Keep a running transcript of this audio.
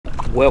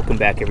Welcome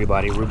back,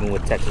 everybody. Ruben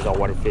with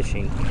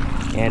TexasAllWaterFishing,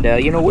 and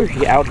you know, we're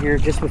out here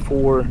just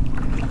before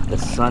the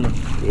sun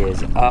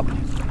is up,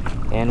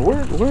 and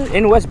we're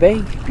in West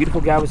Bay,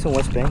 beautiful Galveston,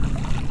 West Bay.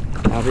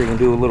 Out here gonna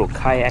do a little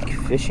kayak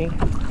fishing.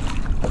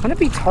 I'm gonna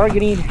be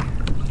targeting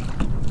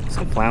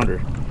some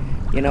flounder.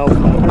 You know,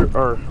 flounder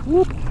are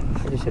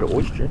I just hit an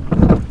oyster.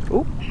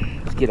 Oop,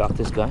 let's get off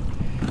this guy.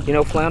 You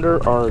know,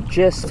 flounder are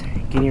just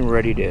getting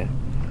ready to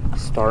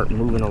start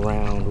moving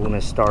around. We're gonna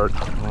start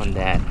on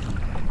that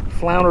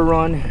flounder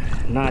run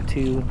not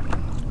too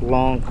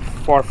long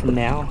far from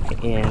now,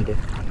 and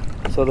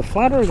so the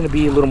flounder are going to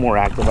be a little more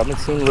active. I've been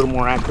seeing a little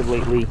more active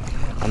lately.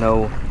 I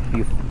know if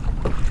you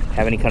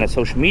have any kind of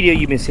social media,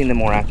 you've been seeing them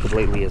more active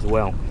lately as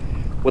well.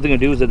 What they're going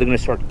to do is that they're going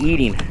to start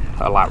eating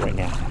a lot right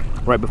now,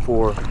 right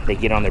before they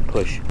get on their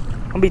push.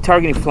 I'm going to be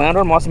targeting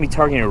flounder. I'm also going to be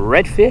targeting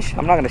redfish.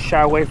 I'm not going to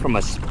shy away from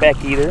a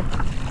speck either,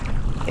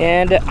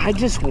 and I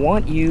just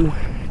want you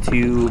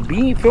to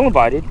feel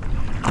invited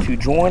to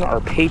join our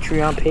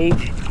Patreon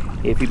page.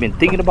 If you've been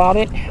thinking about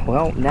it,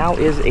 well, now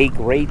is a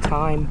great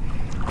time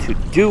to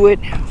do it.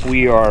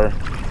 We are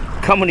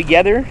coming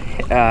together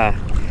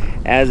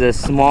as a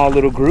small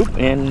little group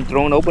and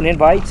throwing open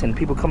invites and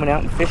people coming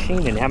out and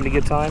fishing and having a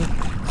good time.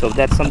 So if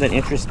that's something that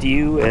interests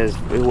you, as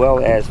well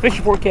as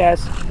fishing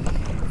forecasts,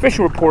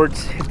 fishing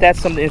reports, if that's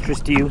something that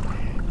interests you,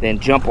 then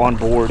jump on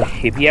board.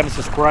 If you haven't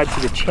subscribed to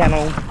the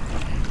channel,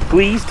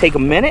 please take a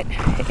minute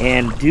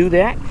and do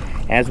that.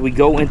 As we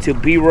go into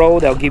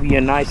B-roll, that'll give you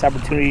a nice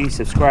opportunity to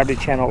subscribe to the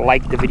channel,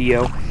 like the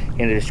video.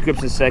 In the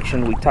description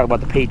section, we talk about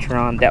the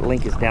Patreon. That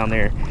link is down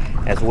there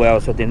as well.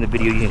 So at the end of the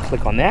video, you can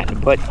click on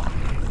that. But,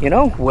 you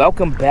know,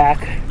 welcome back.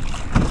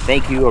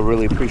 Thank you. I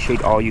really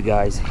appreciate all you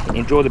guys.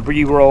 Enjoy the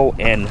B-roll,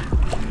 and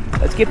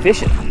let's get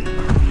fishing.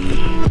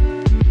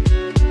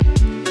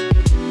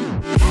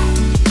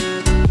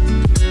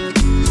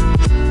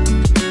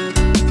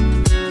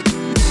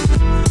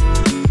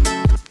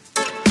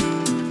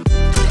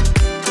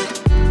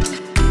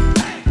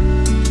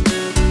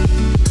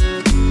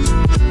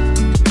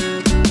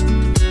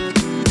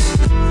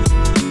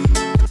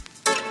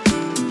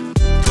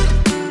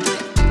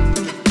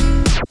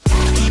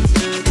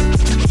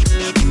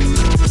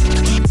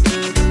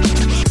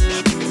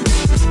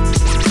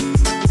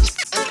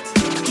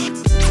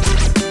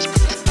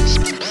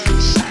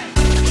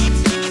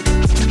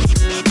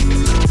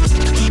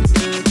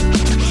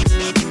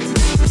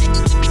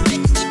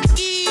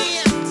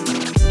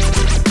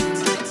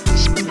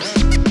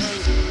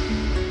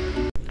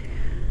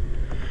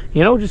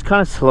 You know, just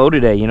kind of slow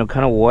today, you know,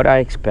 kind of what I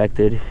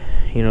expected,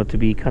 you know, to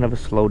be kind of a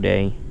slow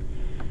day.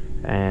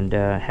 And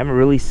haven't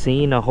really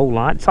seen a whole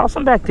lot. Saw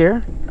some back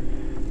there,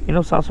 you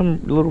know, saw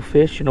some little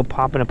fish, you know,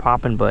 popping and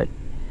popping, but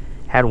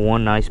had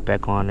one nice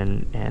speck on,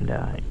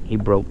 and he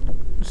broke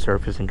the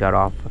surface and got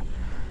off.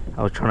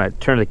 I was trying to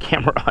turn the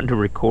camera on to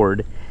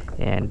record,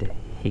 and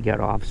he got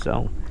off,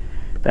 so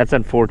that's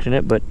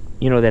unfortunate, but,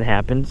 you know, that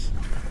happens.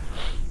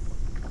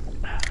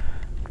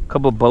 A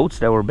couple of boats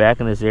that were back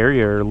in this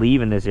area are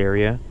leaving this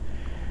area.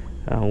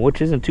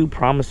 Which isn't too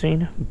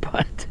promising,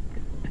 but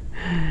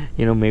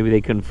you know, maybe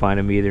they couldn't find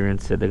them either and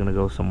said they're gonna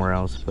go somewhere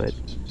else. But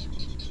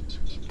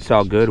it's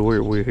all good.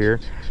 We're here.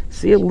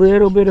 See a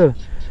little bit of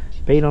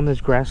bait on this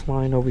grass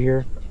line over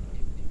here.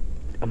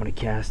 I'm gonna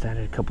cast at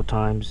it a couple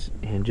times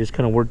and just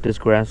kind of work this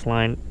grass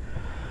line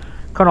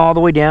kind of all the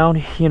way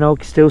down. You know,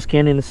 still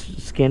scanning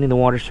the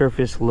water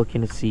surface,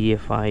 looking to see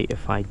if I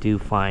do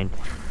find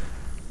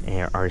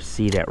or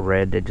see that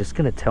red that's just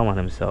gonna tell on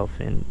himself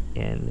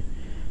and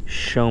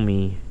show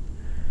me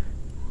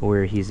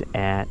where he's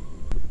at.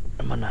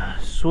 I'm gonna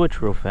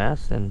switch real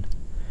fast, and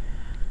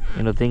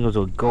you know, the thing is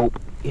with gulp,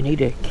 you need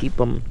to keep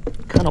them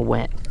kind of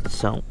wet.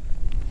 So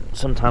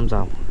sometimes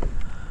I'll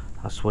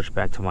switch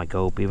back to my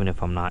gulp, even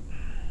if I'm not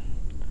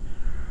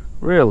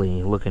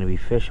really looking to be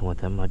fishing with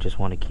them. I just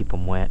want to keep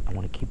them wet. I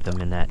want to keep them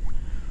in that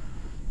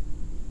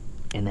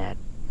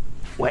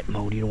wet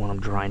mode. You don't want them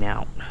drying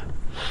out.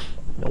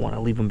 You don't want to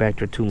leave them back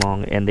there too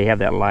long. And they have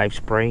that live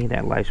spray.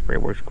 That live spray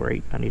works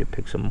great. I need to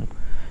pick some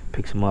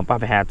up.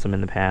 I've had some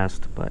in the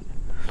past, but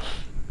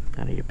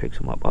I need to pick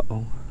some up.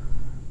 Uh-oh.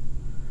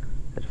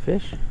 Is that a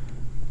fish? Or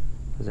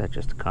is that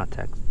just a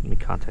contact? Me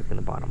contacting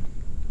the bottom.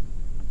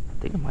 I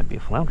think it might be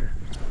a flounder.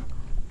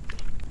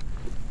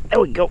 There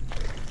we go.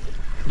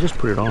 Just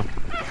put it on.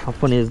 How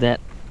funny is that?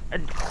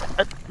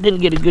 I didn't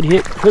get a good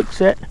hook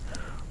set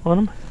on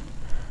him.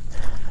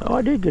 Oh,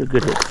 I did get a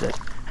good hook set.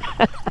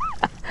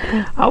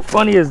 How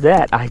funny is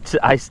that?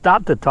 I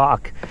stopped to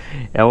talk,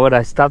 and when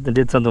I stopped and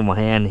did something with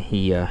my hand,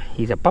 he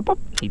said pop up.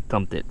 He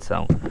thumped it.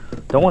 So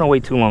don't want to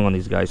wait too long on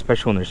these guys,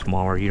 especially when they're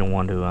smaller. You don't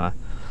want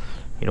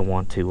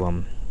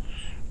to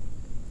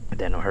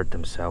then hurt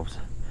themselves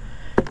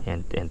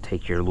and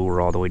take your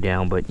lure all the way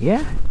down. But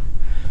yeah,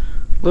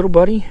 little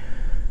buddy,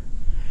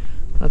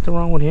 nothing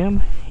wrong with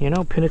him. You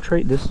know,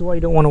 penetrate. This is why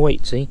you don't want to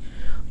wait. See,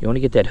 you want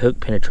to get that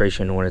hook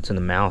penetration when it's in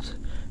the mouth.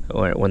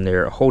 When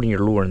they're holding your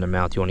lure in their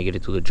mouth, you want to get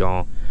it to the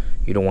jaw.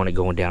 You don't want it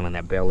going down in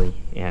that belly,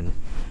 and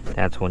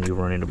that's when you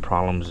run into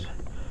problems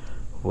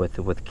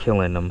with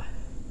killing them.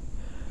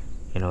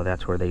 you know,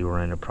 that's where they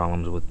run into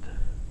problems with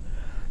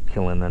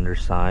killing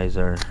undersize,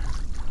 or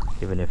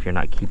even if you're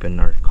not keeping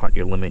or caught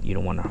your limit, you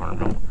don't want to harm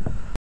them.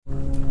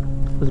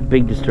 There's a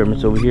big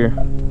disturbance over here.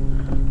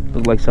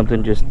 Looked like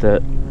something just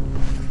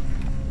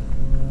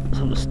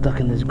something stuck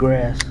in this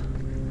grass.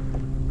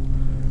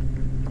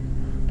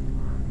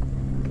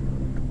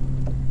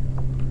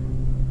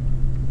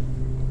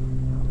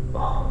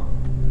 Oh,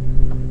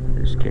 I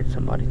just scared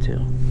somebody too.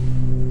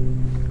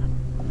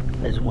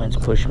 This wind's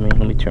pushing me.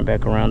 Let me turn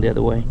back around the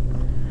other way.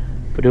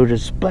 But it was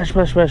just splash,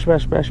 splash, splash,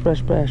 splash, splash, splash,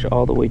 splash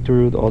all the way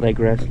through all that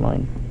grass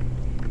line.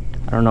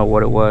 I don't know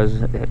what it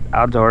was.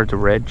 Odds are it's a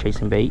red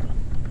chasing bait,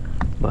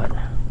 but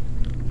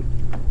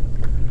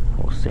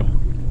we'll see.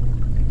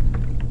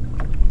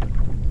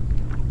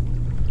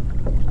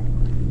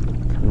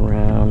 Come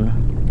around.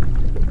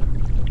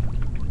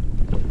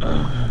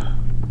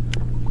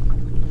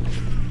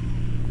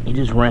 He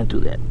just ran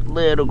through that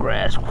little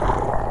grass.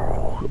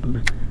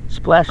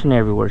 Splashing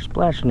everywhere,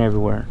 splashing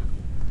everywhere.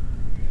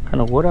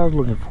 Kind of what I was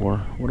looking for,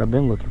 what I've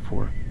been looking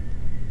for.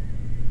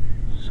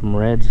 Some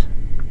reds.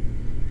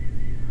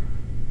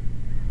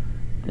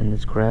 And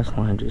this grass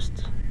line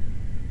just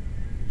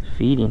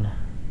feeding.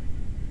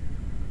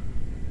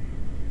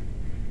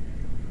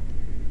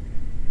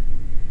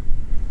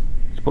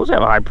 Supposed to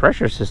have a high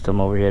pressure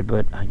system overhead,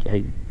 but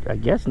I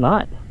guess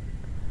not.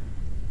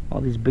 All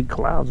these big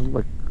clouds look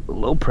like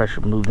low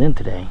pressure moved in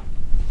today.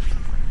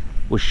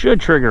 Which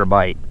should trigger a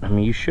bite. I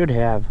mean, you should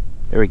have.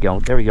 There we go.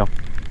 There we go.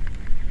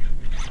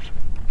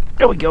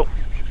 There we go.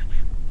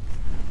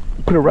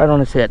 Put it right on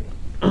his head.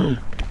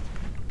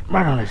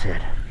 Right on his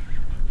head.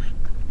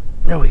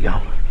 There we go.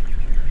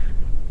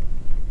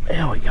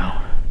 There we go.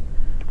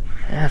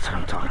 That's what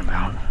I'm talking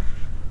about.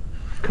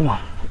 Come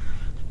on.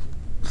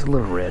 It's a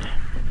little red.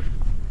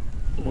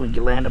 We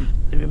can land him.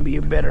 Even be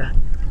better.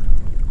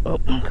 Oh,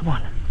 come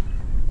on.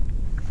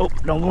 Oh,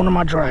 don't go into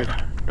my drive.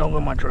 Don't go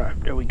in my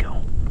drive. There we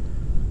go.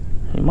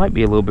 He might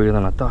be a little bigger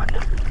than I thought.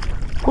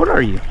 What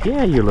are you?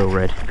 Yeah, you're a little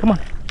red. Come on.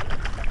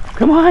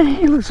 Come on.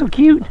 You look so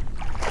cute.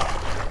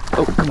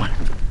 Oh, come on.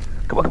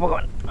 Come on, come on, come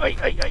on. Ay,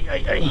 ay, ay,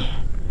 ay, ay.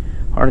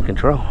 Hard to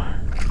control.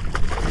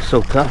 They're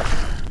so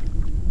tough.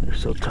 They're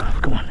so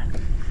tough. Come on.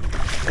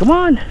 Come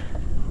on.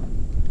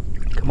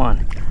 Come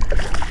on.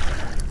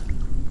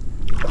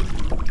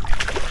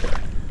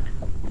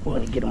 We're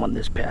gonna get him on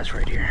this pass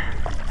right here.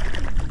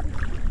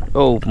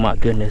 Oh my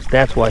goodness.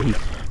 That's why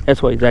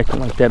he's acting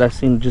like that. I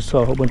just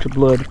saw a whole bunch of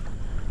blood.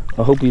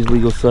 I hope he's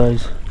legal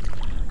size.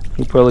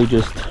 He probably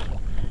just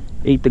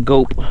ate the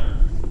gulp.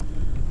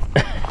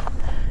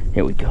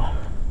 Here we go.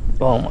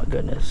 Oh my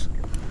goodness.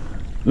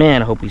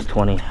 Man, I hope he's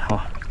 20.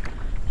 Oh,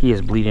 he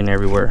is bleeding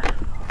everywhere.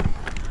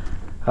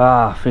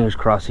 Ah, fingers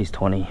crossed he's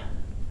 20.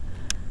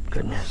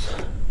 Goodness.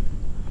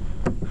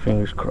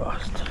 Fingers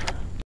crossed.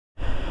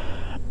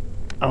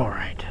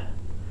 Alright.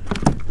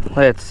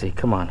 Let's see.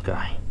 Come on,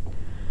 guy.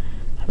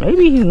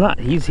 Maybe he's not.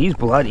 He's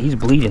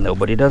bleeding though,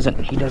 but he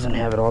doesn't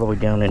have it all the way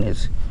down in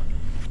his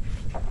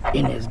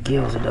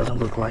gills. It doesn't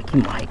look like. He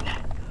might.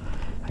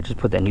 I just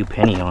put that new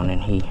penny on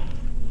and he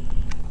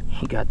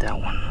got that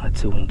one.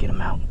 Let's see if we can get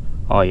him out.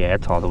 Oh yeah,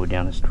 it's all the way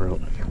down his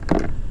throat.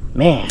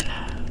 Man.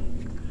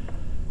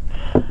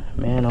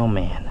 Man, oh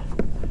man.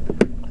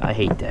 I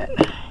hate that.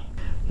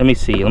 Let me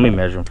see. Let me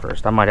measure him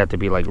first. I might have to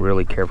be like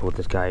really careful with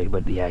this guy,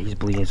 but yeah, he's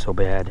bleeding so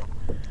bad.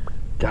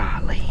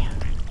 Golly.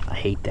 I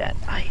hate that.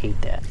 I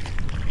hate that.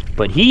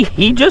 But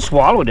he just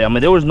swallowed him. I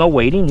mean, there was no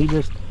waiting. He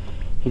just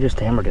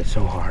hammered it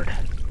so hard.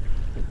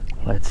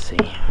 Let's see.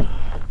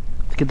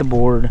 Let's get the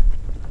board.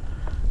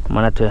 I'm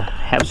gonna have to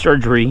have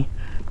surgery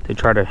to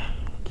try to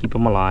keep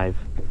him alive.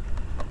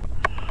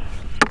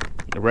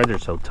 The reds are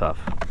so tough.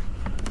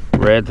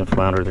 Reds and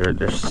flounder,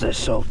 they're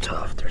so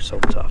tough. They're so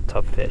tough.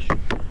 Tough fish.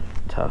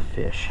 Tough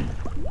fish.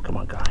 Come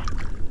on, guy.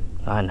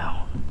 I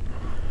know.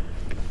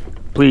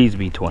 Please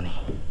be 20.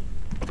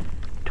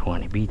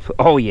 20. Be.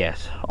 Oh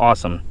yes.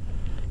 Awesome.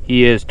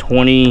 He is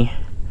 20,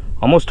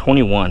 almost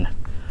 21.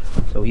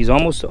 So he's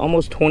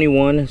almost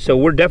 21. So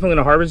we're definitely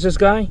gonna harvest this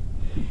guy.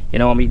 You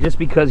know, I mean, just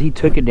because he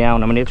took it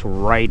down. I mean, it's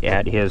right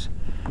at his.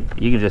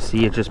 You can just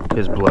see it. Just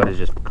his blood is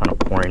just kind of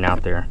pouring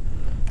out there.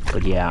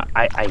 But yeah,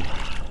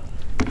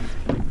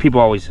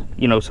 people always,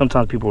 you know,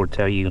 sometimes people will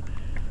tell you,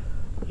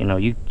 you know,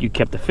 you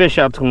kept the fish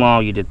out too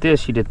long. You did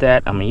this. You did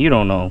that. I mean, you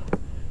don't know.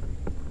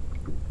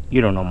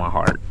 You don't know my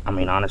heart. I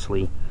mean,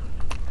 honestly.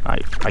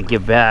 I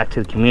give back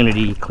to the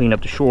community, clean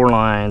up the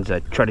shorelines. I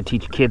try to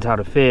teach kids how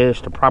to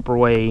fish the proper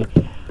way.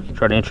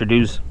 Try to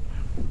introduce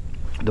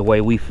the way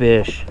we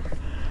fish,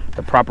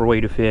 the proper way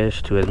to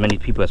fish to as many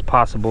people as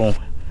possible.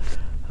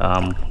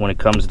 When it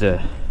comes to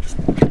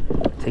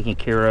taking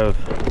care of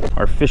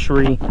our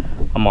fishery,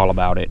 I'm all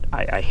about it.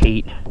 I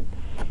hate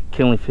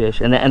killing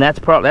fish, and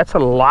that's a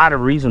lot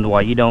of reasons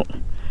why you don't.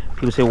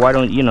 People say, why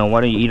don't you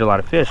eat a lot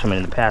of fish? I mean,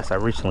 in the past, I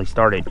recently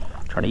started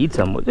trying to eat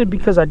some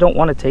because I don't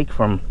want to take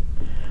from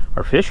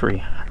our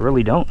fishery. I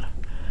really don't.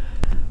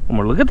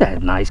 Look at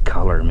that nice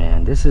color,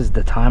 man. This is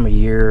the time of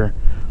year.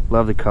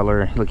 Love the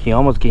color. Look, he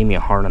almost gave me a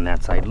heart on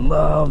that side.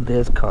 Love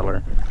this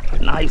color.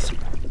 Nice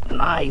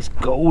Nice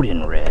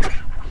golden red.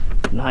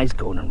 Nice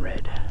golden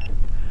red.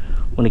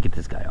 Let me get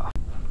this guy off.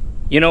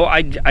 You know,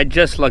 I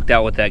just lucked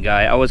out with that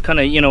guy. I was kind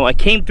of, you know, I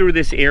came through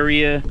this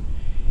area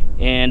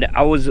and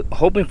I was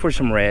hoping for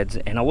some reds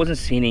and I wasn't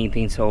seeing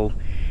anything. So,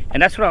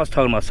 and that's what I was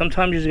talking about.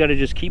 Sometimes you just got to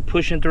just keep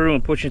pushing through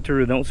and pushing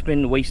through.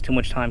 Don't waste too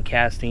much time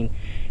casting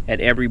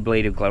at every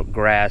blade of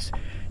grass.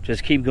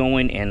 Just keep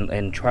going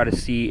and try to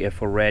see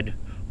if a red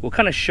will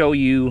kind of show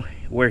you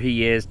where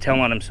he is, tell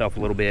on himself a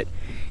little bit.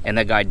 And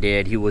that guy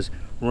did. He was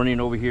running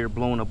over here,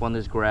 blowing up on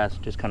this grass,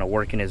 just kind of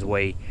working his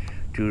way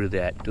through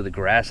the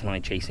grass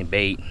line chasing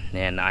bait.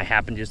 And I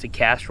happened just to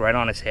cast right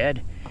on his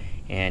head,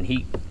 and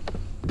he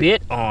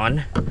bit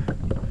on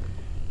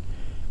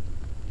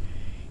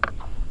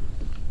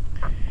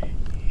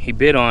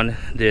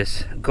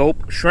this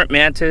gulp, shrimp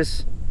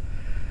mantis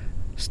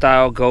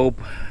style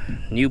gulp,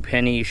 new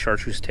penny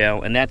chartreuse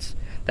tail. And that's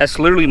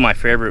literally my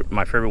favorite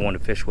one to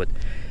fish with.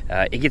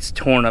 It gets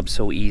torn up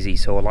so easy,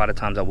 so a lot of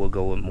times I will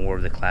go with more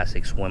of the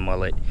classic swim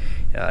mullet,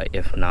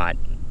 if not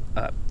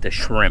the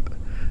shrimp,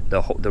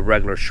 the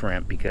regular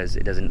shrimp, because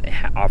it doesn't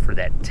offer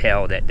that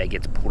tail that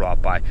gets pulled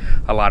off by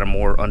a lot of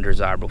more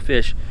undesirable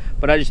fish.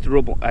 But I just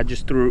threw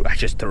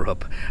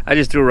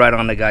right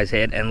on the guy's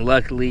head, and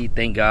luckily,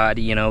 thank God,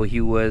 you know,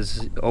 he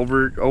was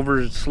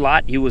over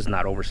slot. He was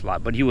not over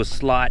slot, but he was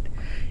slot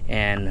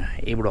and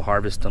able to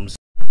harvest them.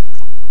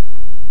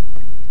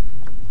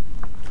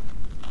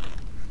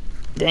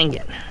 Dang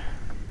it,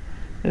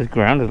 this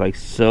ground is like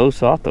so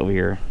soft over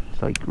here.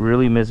 It's like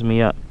really messing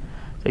me up.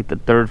 It's like the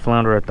third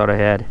flounder I thought I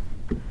had,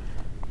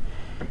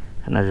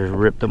 and I just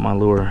ripped up my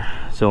lure.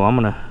 So I'm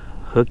gonna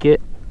hook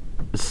it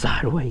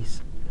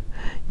sideways.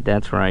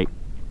 That's right,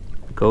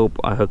 gulp.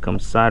 I hook them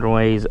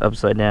sideways,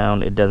 upside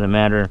down, it doesn't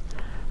matter.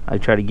 I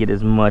try to get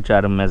as much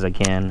out of them as I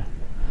can,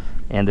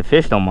 and the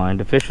fish don't mind.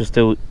 The fish will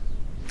still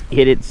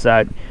hit it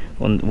side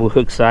when we'll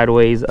hook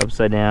sideways,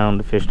 upside down.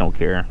 The fish don't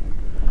care.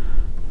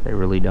 They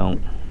really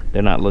don't.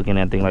 They're not looking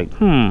at things like,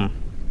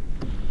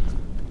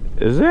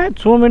 is that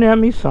swimming at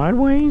me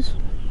sideways?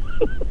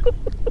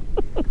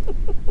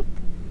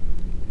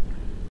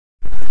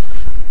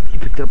 He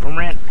picked up and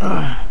ran.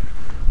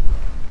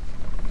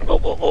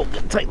 Oh,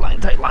 tight line.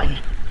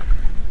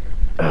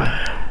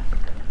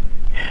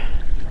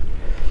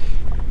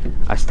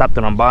 I stopped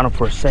it on bottom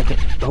for a second,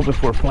 hoping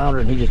for a flounder,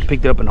 and he just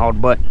picked it up and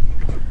hauled butt.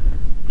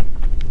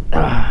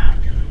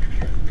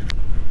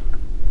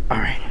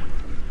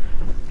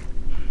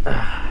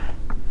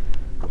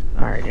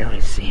 Alright, let me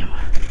see him.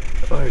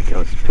 Oh, there he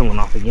goes. He's peeling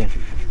off again.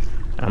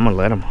 I'm gonna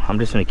let him. I'm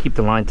just gonna keep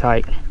the line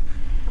tight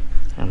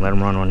and let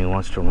him run when he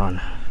wants to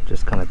run.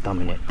 Just kind of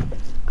thumbing it,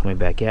 coming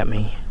back at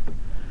me.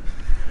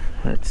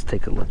 Let's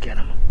take a look at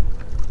him.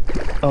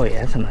 Oh yeah,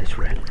 that's a nice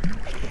red.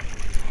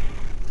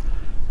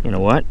 You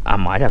know what? I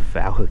might have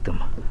foul hooked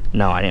him.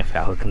 No, I didn't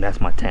foul hook him. That's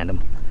my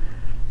tandem.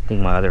 I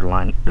think my other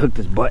line hooked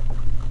his butt.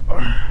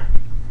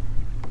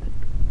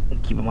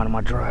 Keep him out of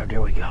my drive.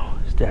 There we go.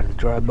 Stay out of the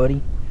drive,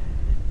 buddy.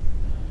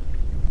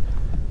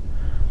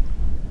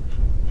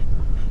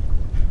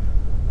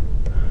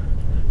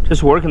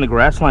 Just working the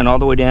grass line all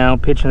the way down,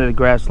 pitching to the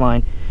grass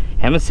line.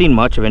 Haven't seen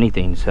much of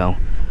anything, so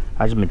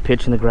I've just been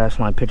pitching the grass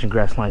line,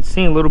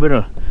 seeing a little bit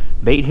of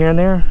bait here and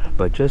there,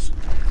 but just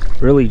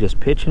really just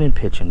pitching and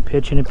pitching,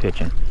 casting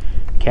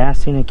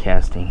and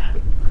casting.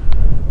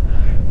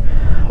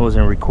 I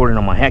wasn't recording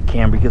on my hat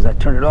cam because I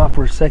turned it off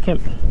for a second.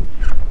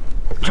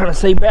 I'm trying to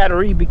save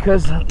battery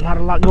because not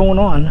a lot going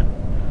on.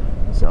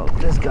 So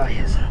this guy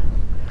is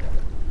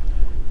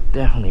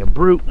definitely a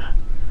brute.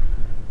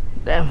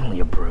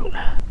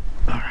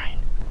 All right,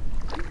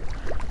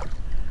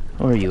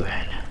 where are you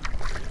at?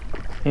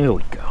 Here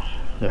we go.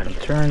 Got him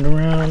turned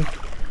around.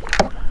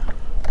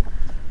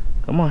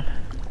 Come on.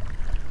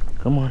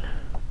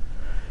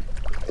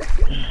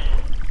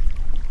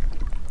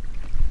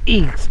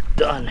 He's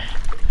done.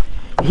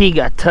 He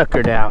got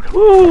tuckered out.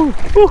 Woo!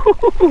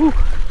 Woo!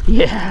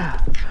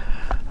 Yeah.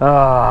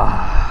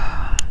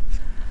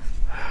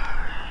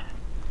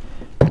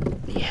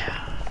 Yeah.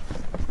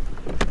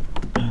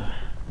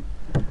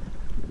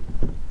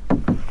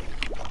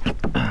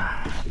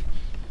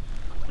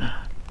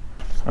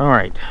 All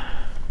right.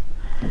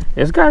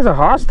 This guy's a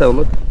hoss though.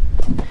 Look,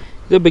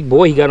 he's a big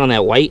boy. He got on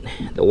that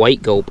the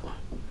white gulp.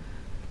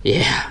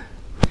 Yeah.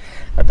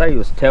 I thought he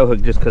was tail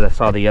hooked just because I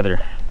saw the other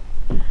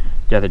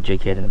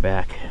jig head in the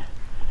back.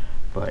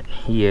 But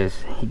he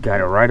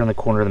got it right on the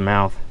corner of the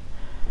mouth.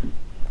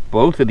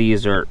 Both of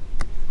these are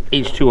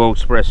H20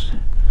 Xpress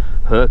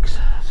hooks.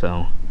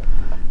 So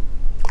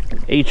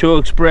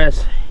H20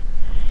 Xpress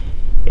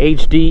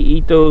HD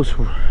Ethos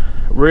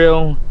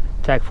reel,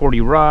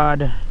 Tac-40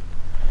 rod,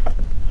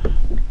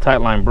 tight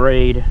line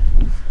braid.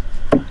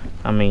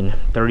 I mean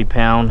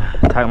 30-pound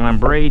tight line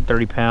braid,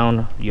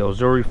 30-pound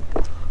Yozuri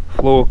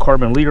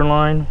fluorocarbon leader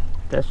line.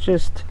 It's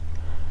just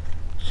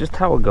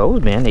how it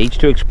goes, man.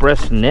 H20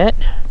 Xpress net.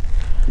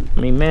 I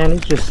mean, man,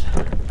 it's just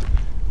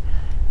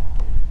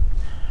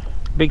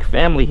big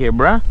family here,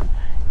 bruh.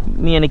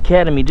 Me and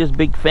Academy, just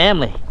big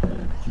family.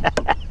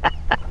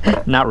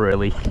 Not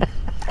really.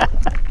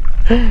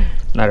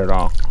 Not at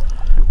all.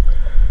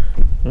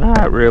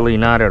 Not really,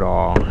 not at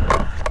all.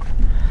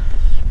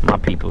 My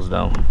peoples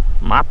though.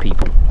 My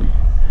people.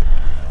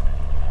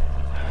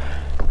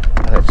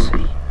 Let's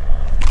see.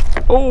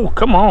 Oh,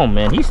 come on,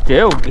 man. He's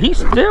still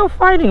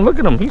fighting. Look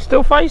at him. He's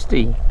still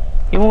feisty.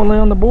 He won't lay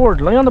on the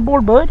board. Lay on the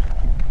board, bud.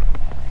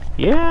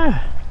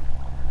 Yeah.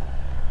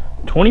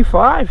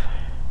 25.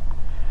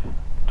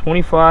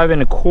 25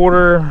 and a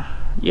quarter.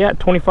 Yeah,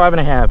 25 and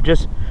a half.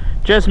 Just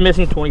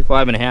missing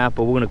 25 and a half,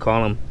 but we're gonna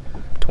call him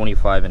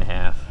 25 and a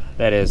half.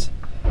 That is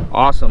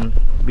awesome.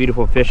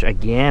 Beautiful fish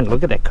again.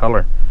 Look at that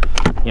color.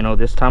 You know,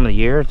 this time of the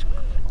year, it's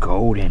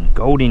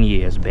golden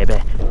years,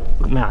 baby.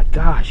 Oh my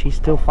gosh, he's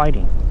still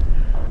fighting.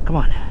 Come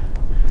on,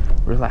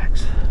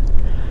 relax.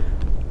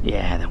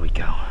 Yeah, there we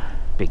go.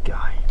 Big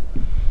guy.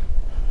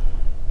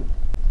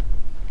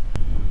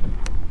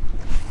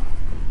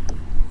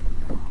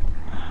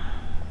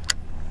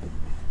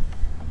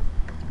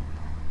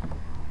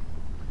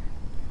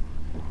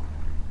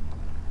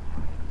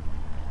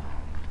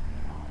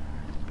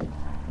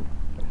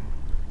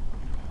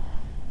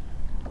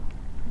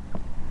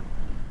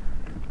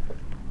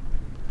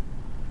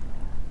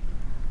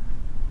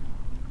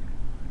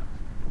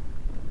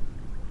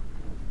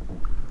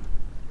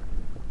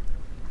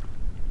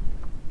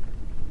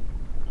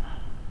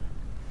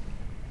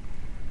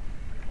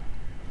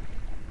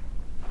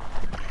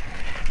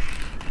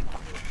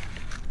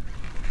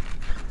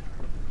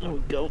 There we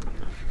go.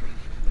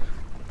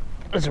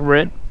 That's a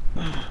red.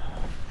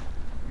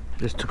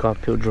 Just took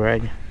off peel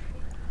drag.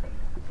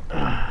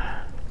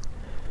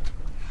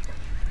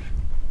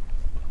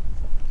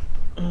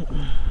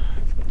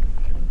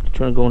 Trying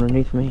to go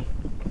underneath me.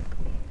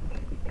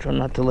 Try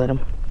not to let him.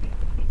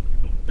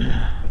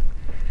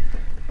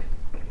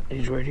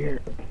 He's right here.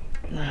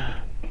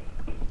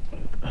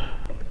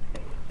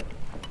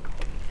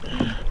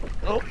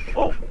 Oh,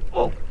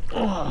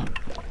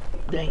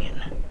 dang it.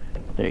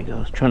 There he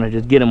goes. Trying to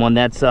just get him on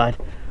that side.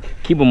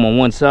 Keep him on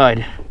one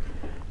side,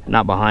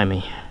 not behind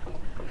me.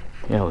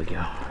 There we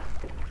go.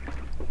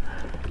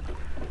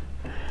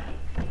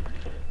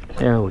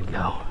 There we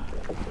go.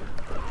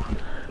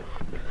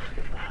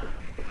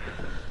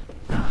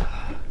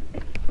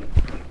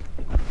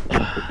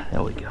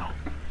 There we go.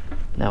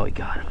 Now we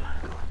got him.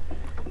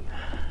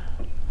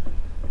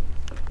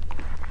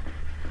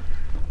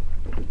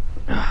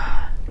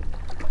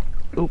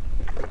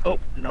 Oh,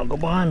 don't go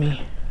behind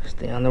me.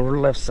 Stay on the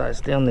left side,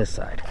 stay on this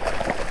side.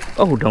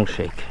 Oh, don't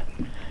shake.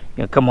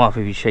 You know, come off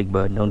if you shake,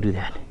 bud. Don't do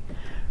that.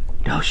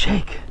 Don't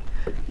shake.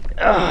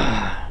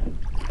 Oh,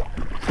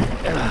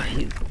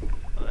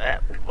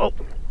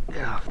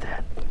 get off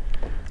that.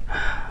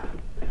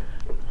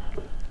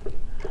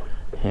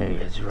 There he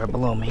is, right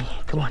below me.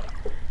 Come on.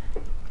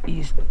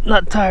 He's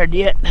not tired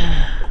yet.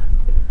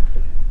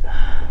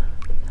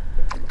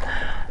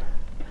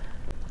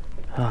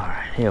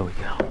 Alright, here we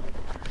go.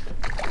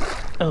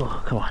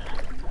 Oh, come on.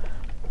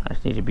 I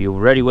just need to be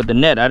ready with the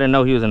net. I didn't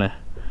know he was gonna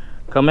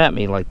come at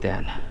me like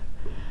that.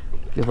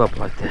 Give up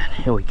like that.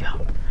 Here we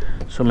go.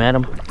 Swim at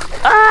him.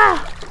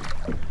 Ah!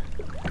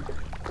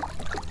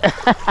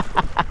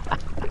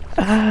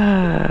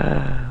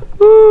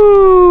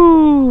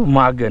 Ooh,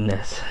 my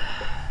goodness.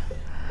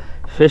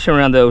 Fishing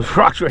around those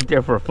rocks right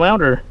there for a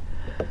flounder,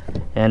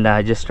 and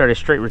I just started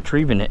straight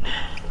retrieving it.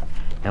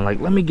 And like,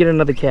 let me get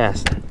another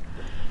cast.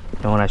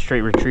 And when I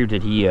straight retrieved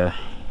it,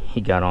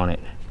 he got on it.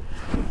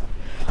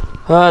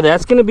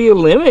 That's gonna be a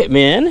limit,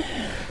 man.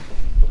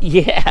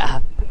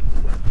 Yeah,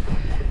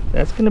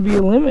 that's gonna be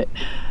a limit,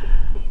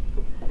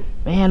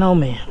 man. Oh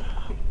man.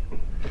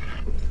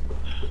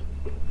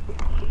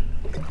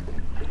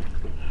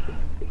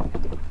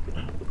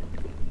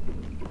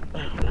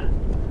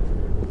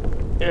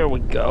 There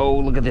we go.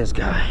 Look at this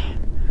guy.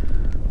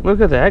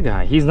 Look at that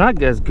guy. He's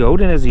not as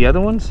golden as the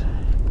other ones,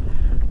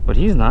 but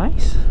he's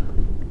nice.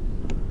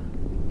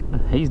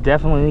 He's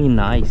definitely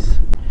nice.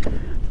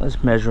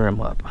 Let's measure him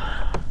up.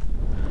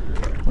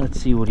 Let's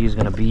see what he's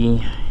gonna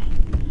be.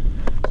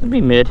 It'll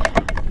be mid.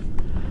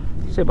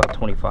 Say about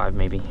 25,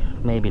 maybe.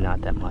 Maybe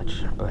not that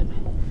much, but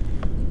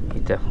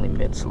he's definitely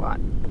mid slot.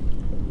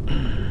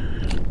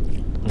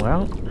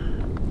 Well,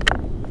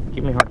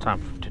 give me a hard time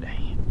for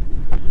today.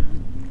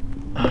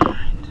 Alright.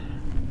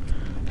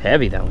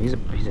 Heavy though. He's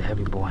a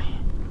heavy boy.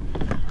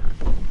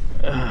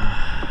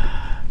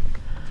 I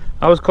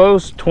was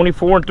close.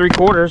 24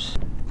 3/4.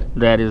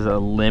 That is a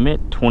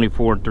limit.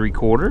 24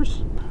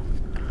 3/4.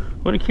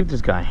 We're gonna keep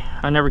this guy.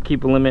 I never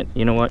keep a limit.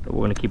 You know what?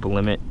 We're gonna keep a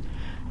limit,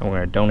 and we're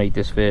gonna donate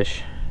this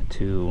fish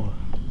to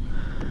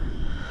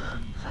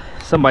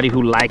somebody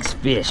who likes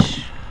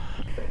fish.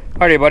 All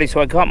right, everybody.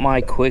 So I got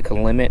my quick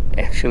limit.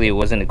 Actually, it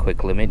wasn't a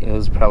quick limit. It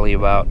was probably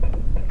about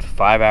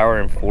 5-hour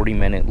and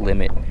 40-minute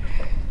limit.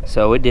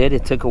 So it did.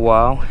 It took a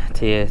while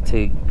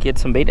to get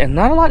some bait, and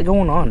not a lot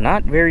going on.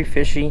 Not very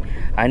fishy.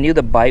 I knew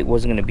the bite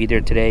wasn't going to be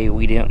there today.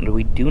 We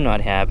do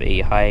not have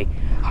a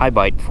high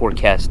bite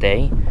forecast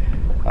day.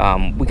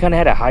 We kind of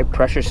had a high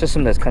pressure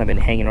system that's kind of been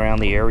hanging around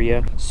the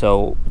area.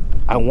 So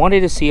I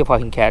wanted to see if I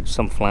can catch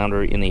some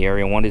flounder in the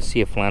area. I wanted to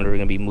see if flounder are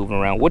going to be moving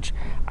around, which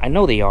I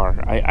know they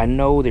are. I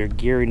know they're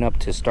gearing up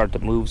to start to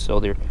move, so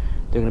they're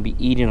they're going to be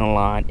eating a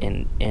lot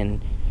and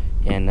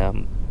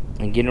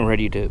getting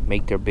ready to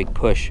make their big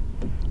push.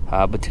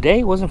 But today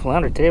it wasn't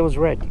flounder. Today it was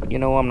red. You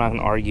know, I'm not going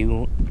to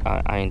argue.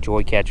 I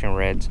enjoy catching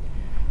reds.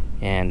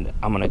 And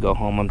I'm going to go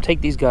home. I'm going to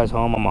take these guys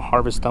home. I'm going to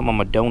harvest them. I'm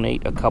going to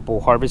donate a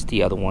couple, harvest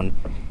the other one,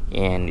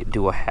 and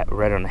do a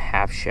red on a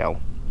half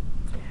shell.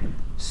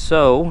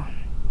 So,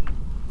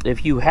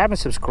 if you haven't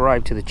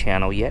subscribed to the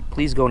channel yet,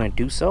 please go and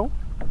do so.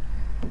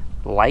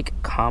 Like,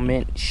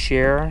 comment,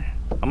 share.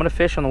 I'm going to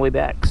fish on the way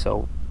back,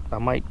 so I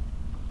might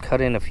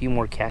cut in a few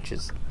more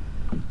catches.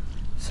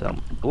 So,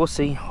 we'll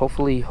see.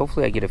 Hopefully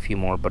I get a few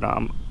more, but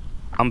I'm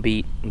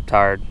beat. I'm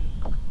tired.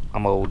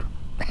 I'm old.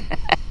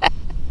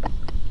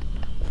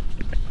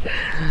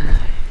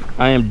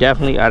 I am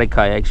definitely out of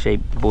kayak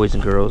shape, boys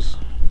and girls.